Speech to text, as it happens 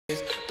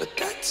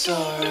It's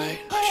alright.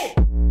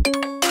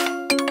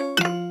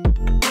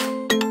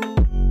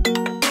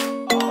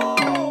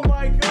 Oh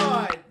my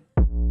god!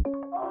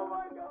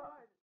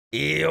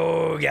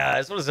 Yo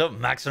guys, what is up?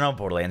 Max on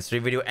Borderlands 3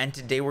 video, and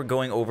today we're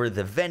going over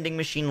the vending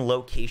machine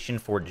location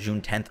for June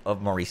 10th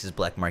of Maurice's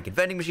Black Market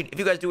vending machine. If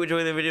you guys do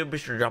enjoy the video, be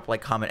sure to drop a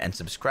like, comment, and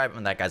subscribe.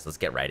 And that, guys, let's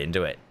get right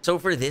into it. So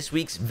for this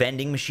week's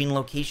vending machine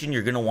location,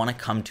 you're going to want to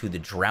come to the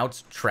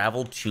Droughts,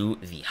 travel to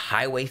the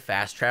Highway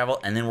Fast Travel,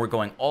 and then we're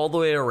going all the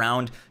way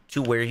around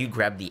to where you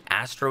grab the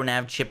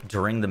Astronav chip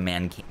during the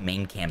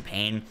main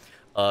campaign.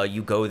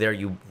 You go there,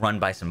 you run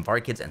by some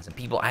Varkids and some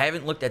people. I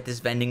haven't looked at this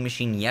vending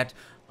machine yet.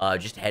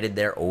 Just headed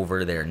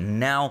over there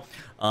now,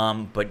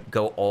 but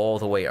go all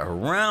the way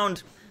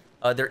around.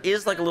 There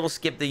is like a little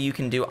skip that you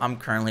can do. I'm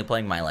currently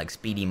playing my like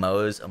speedy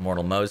Mo's,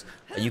 immortal Mo's.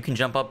 You can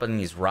jump up on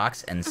these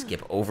rocks and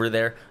skip over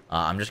there.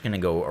 I'm just gonna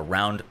go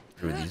around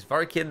through these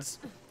Varkids,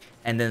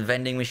 and then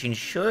vending machine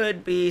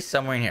should be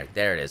somewhere in here.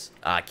 There it is.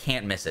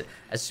 Can't miss it.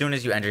 As soon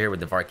as you enter here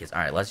with the Varkids.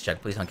 All right, let's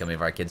check. Please don't kill me,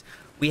 Varkids.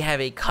 We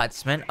have a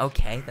Cutsman.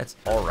 Okay, that's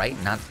all right.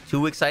 Not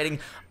too exciting.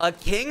 A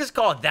King's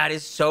Call. That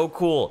is so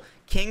cool.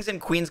 Kings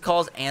and Queens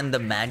Calls and the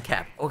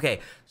Madcap.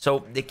 Okay,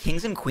 so the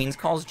Kings and Queens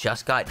Calls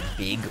just got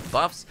big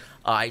buffs.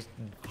 I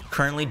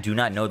currently do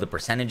not know the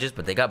percentages,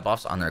 but they got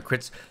buffs on their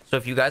crits. So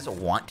if you guys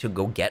want to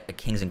go get a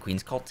Kings and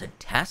Queens Call to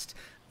test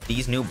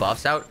these new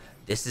buffs out,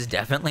 this is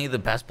definitely the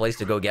best place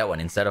to go get one.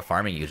 Instead of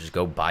farming, you just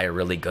go buy a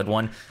really good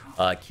one.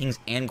 Kings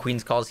and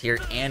Queens Calls here,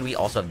 and we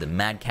also have the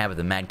Madcap,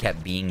 the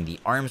Madcap being the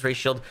arms race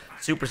shield.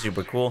 Super,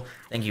 super cool.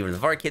 Thank you to the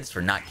Varkids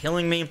for not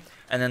killing me.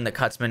 And then the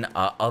Cutsman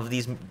of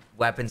these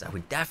weapons, I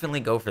would definitely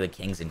go for the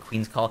Kings and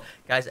Queens Call.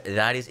 Guys,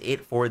 that is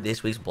it for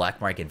this week's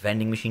Black Market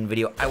vending machine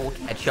video. I will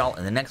catch y'all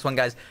in the next one,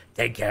 guys.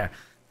 Take care.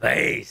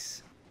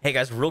 Peace. Hey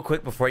guys, real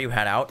quick before you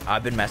head out,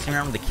 I've been messing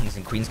around with the Kings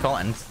and Queens Call,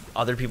 and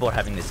other people are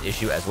having this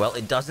issue as well.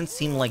 It doesn't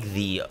seem like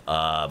the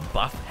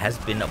buff has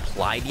been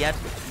applied yet.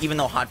 Even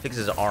though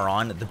hotfixes are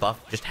on, the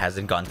buff just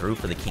hasn't gone through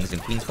for the Kings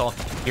and Queens Call.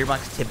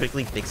 Gearbox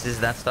typically fixes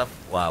that stuff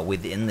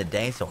within the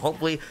day, so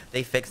hopefully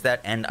they fix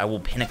that, and I will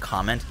pin a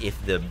comment if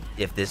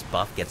this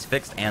buff gets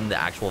fixed and the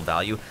actual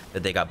value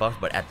that they got buffed.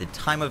 But at the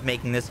time of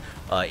making this,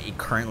 it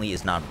currently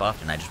is not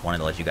buffed, and I just wanted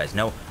to let you guys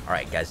know. All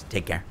right, guys,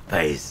 take care.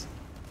 Peace.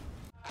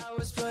 I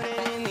was putting